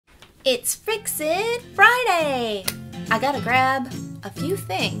It's Fix It Friday! I gotta grab a few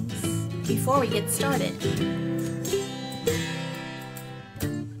things before we get started.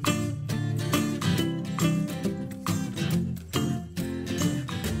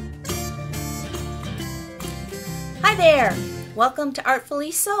 Hi there! Welcome to Artfully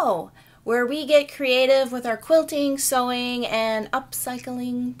Sew, where we get creative with our quilting, sewing, and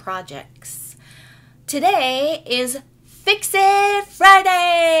upcycling projects. Today is Fix It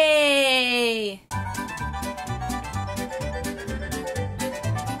Friday!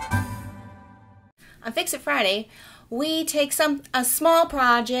 On Fix It Friday, we take a small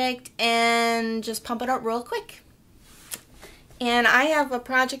project and just pump it out real quick. And I have a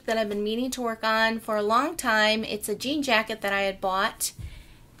project that I've been meaning to work on for a long time. It's a jean jacket that I had bought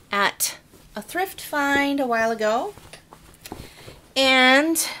at a thrift find a while ago,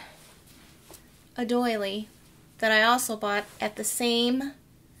 and a doily that I also bought at the same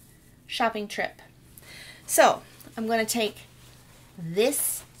shopping trip. So I'm going to take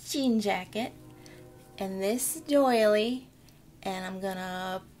this jean jacket and this doily and I'm going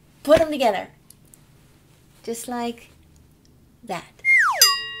to put them together just like that.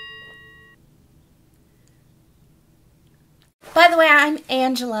 By the way, I'm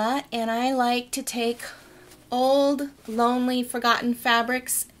Angela, and I like to take old, lonely, forgotten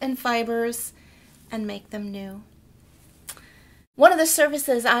fabrics and fibers and make them new. One of the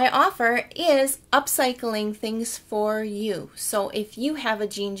services I offer is upcycling things for you. So if you have a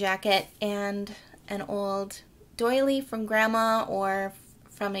jean jacket and an old doily from Grandma or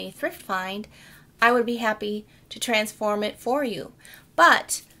from a thrift find, I would be happy to transform it for you.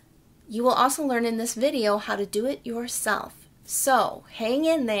 But you will also learn in this video how to do it yourself. So hang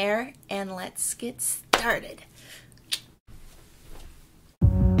in there and let's get started.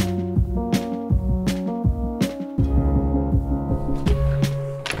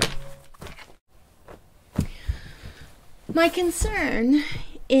 My concern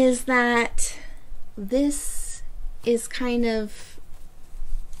is that this is kind of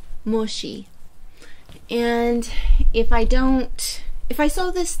mushy, and if I sew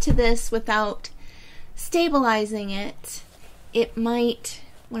this to this without stabilizing it, it might,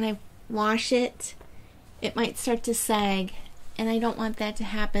 when I wash it, it might start to sag, and I don't want that to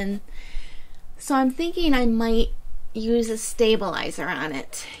happen. So I'm thinking I might use a stabilizer on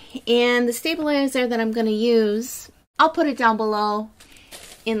it, and the stabilizer that I'm going to use, I'll put it down below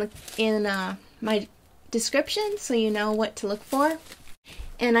in my description so you know what to look for.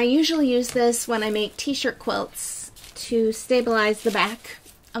 And I usually use this when I make t-shirt quilts to stabilize the back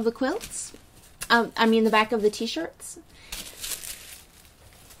of the quilts. The back of the t-shirts.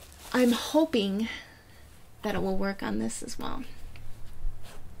 I'm hoping that it will work on this as well.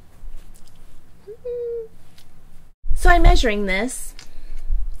 So I'm measuring this.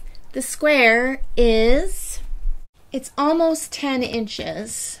 The square is, it's almost 10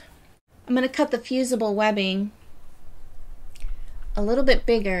 inches. I'm going to cut the fusible webbing a little bit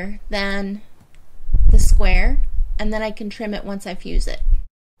bigger than the square, and then I can trim it once I fuse it.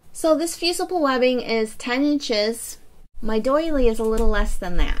 So this fusible webbing is 10 inches. My doily is a little less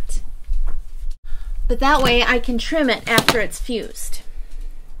than that. But that way I can trim it after it's fused.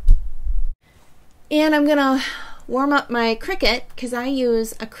 And I'm going to warm up my Cricut, because I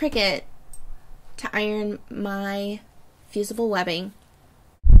use a Cricut to iron my fusible webbing.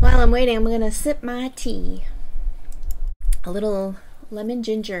 While I'm waiting, I'm going to sip my tea. A little lemon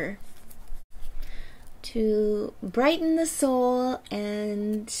ginger to brighten the soul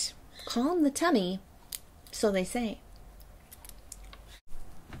and calm the tummy, so they say.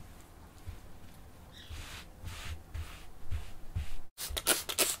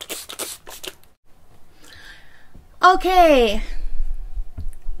 Okay,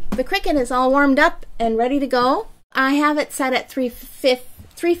 the Cricut is all warmed up and ready to go. I have it set at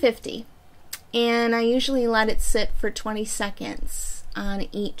 350, and I usually let it sit for 20 seconds on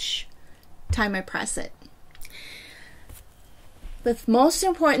each time I press it. The most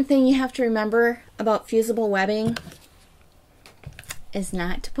important thing you have to remember about fusible webbing is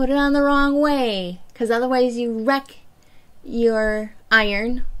not to put it on the wrong way, because otherwise you wreck your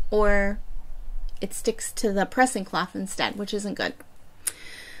iron or it sticks to the pressing cloth instead, which isn't good.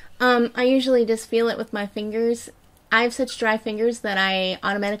 I usually just feel it with my fingers. I have such dry fingers that I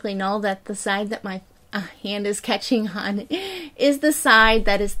automatically know that the side that my hand is catching on is the side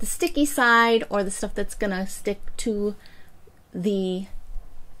that is the sticky side, or the stuff that's gonna stick to the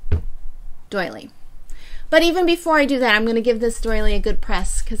doily. But even before I do that, I'm gonna give this doily a good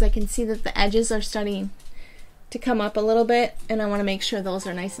press, because I can see that the edges are starting to come up a little bit, and I want to make sure those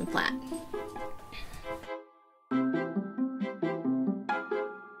are nice and flat.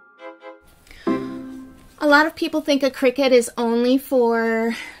 A lot of people think a Cricut is only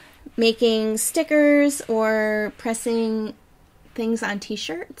for making stickers or pressing things on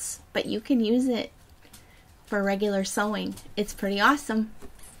t-shirts, but you can use it for regular sewing. It's pretty awesome.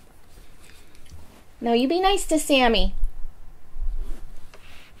 Now you be nice to Sammy.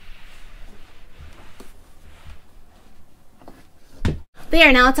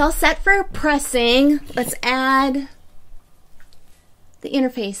 There, now it's all set for pressing. Let's add the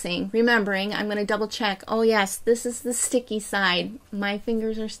interfacing. Remembering, I'm going to double check. Oh yes, this is the sticky side. My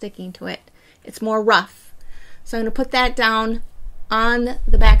fingers are sticking to it. It's more rough. So I'm going to put that down on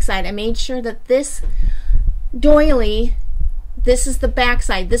the back side. I made sure that this doily, this is the back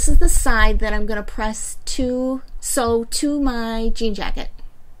side. This is the side that I'm going to press to sew to my jean jacket.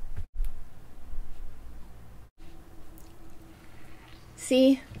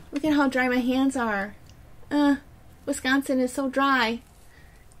 See, look at how dry my hands are. Wisconsin is so dry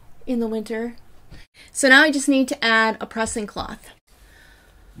in the winter. So now I just need to add a pressing cloth.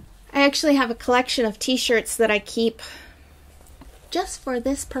 I actually have a collection of t-shirts that I keep just for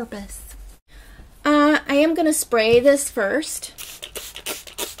this purpose. I am going to spray this first,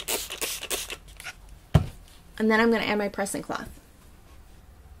 and then I'm going to add my pressing cloth.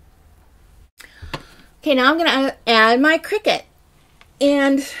 Okay, now I'm going to add my Cricut,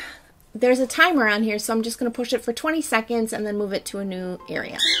 and there's a timer on here, so I'm just going to push it for 20 seconds and then move it to a new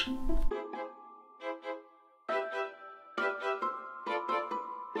area.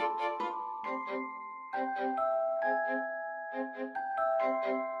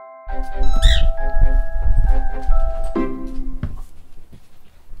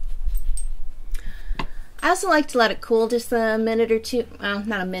 I also like to let it cool just a minute or two, well,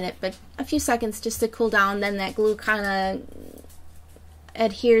 not a minute, but a few seconds just to cool down. Then that glue kind of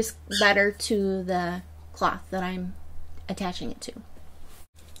adheres better to the cloth that I'm attaching it to.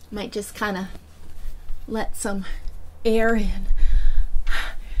 Might just kind of let some air in,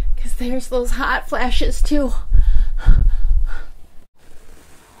 because there's those hot flashes too.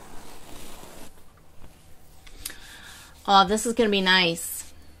 Oh, this is going to be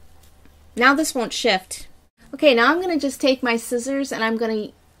nice. Now this won't shift. Okay, now I'm going to just take my scissors and I'm going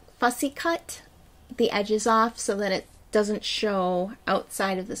to fussy cut the edges off so that it doesn't show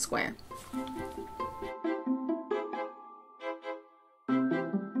outside of the square.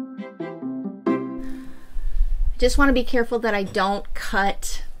 Just want to be careful that I don't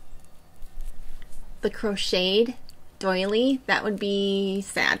cut the crocheted doily. That would be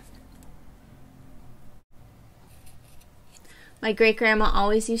sad. My great-grandma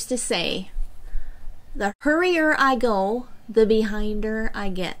always used to say, "The hurrier I go, the behinder I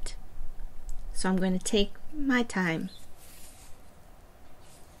get." So I'm going to take my time.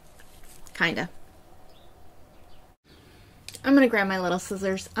 Kinda. I'm going to grab my little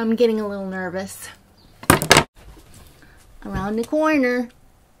scissors. I'm getting a little nervous. Around the corner.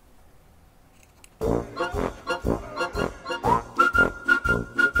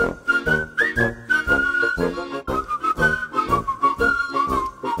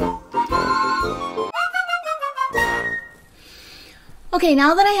 Okay,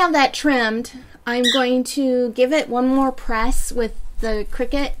 now that I have that trimmed, I'm going to give it one more press with the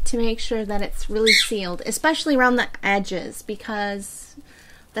Cricut to make sure that it's really sealed, especially around the edges, because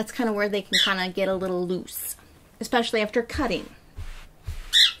that's kind of where they can kind of get a little loose, especially after cutting.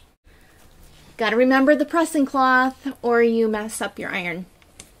 Got to remember the pressing cloth or you mess up your iron.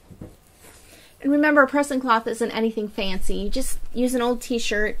 And remember, a pressing cloth isn't anything fancy. You just use an old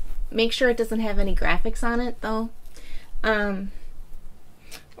t-shirt. Make sure it doesn't have any graphics on it though.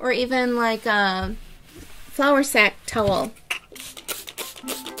 Or even like a flour sack towel.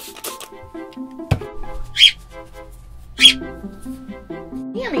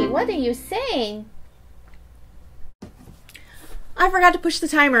 Tammy, what are you saying? I forgot to push the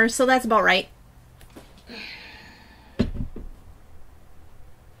timer, so that's about right.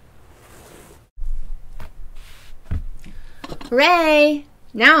 Hooray!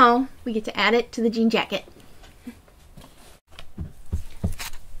 Now we get to add it to the jean jacket.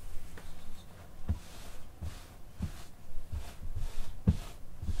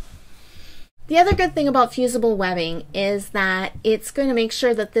 The other good thing about fusible webbing is that it's going to make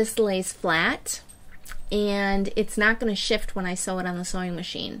sure that this lays flat, and it's not going to shift when I sew it on the sewing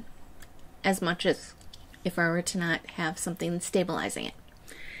machine as much as if I were to not have something stabilizing it.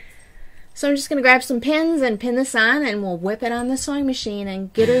 So I'm just going to grab some pins and pin this on, and we'll whip it on the sewing machine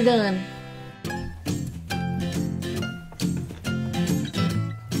and get her done.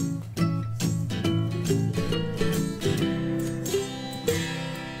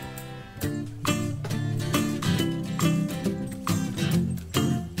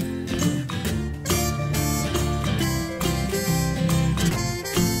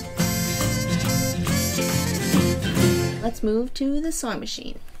 let's move to the sewing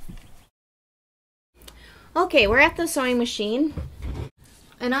machine. Okay, we're at the sewing machine,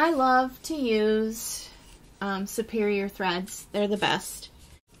 and I love to use superior threads. They're the best.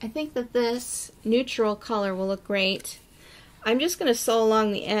 I think that this neutral color will look great. I'm just going to sew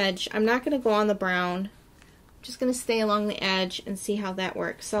along the edge. I'm not going to go on the brown. I'm just going to stay along the edge and see how that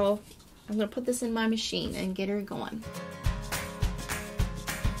works. So I'm going to put this in my machine and get her going.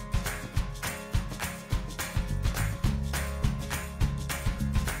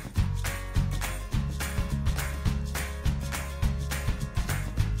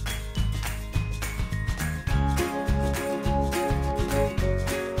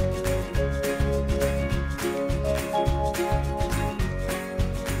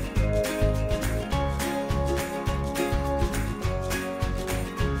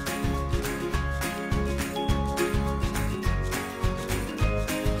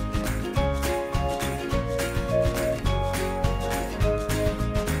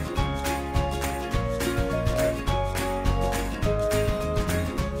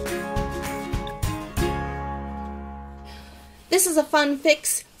 This is a Fun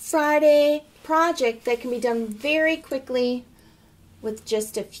Fix Friday project that can be done very quickly with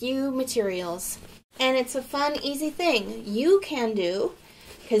just a few materials. And it's a fun, easy thing you can do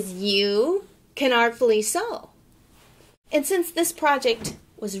because you can artfully sew. And since this project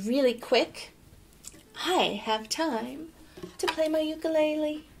was really quick, I have time to play my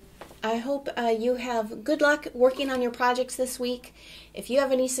ukulele. I hope you have good luck working on your projects this week. If you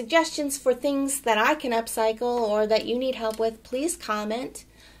have any suggestions for things that I can upcycle or that you need help with, please comment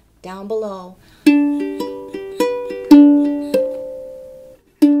down below.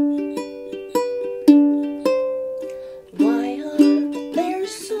 Why are there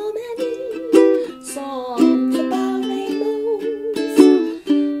so many songs about rainbows?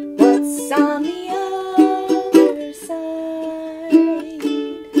 What's on the other side?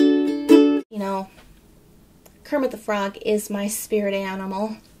 You know, Kermit the Frog is my spirit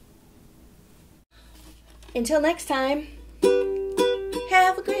animal. Until next time,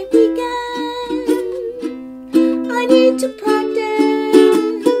 have a great weekend. I need to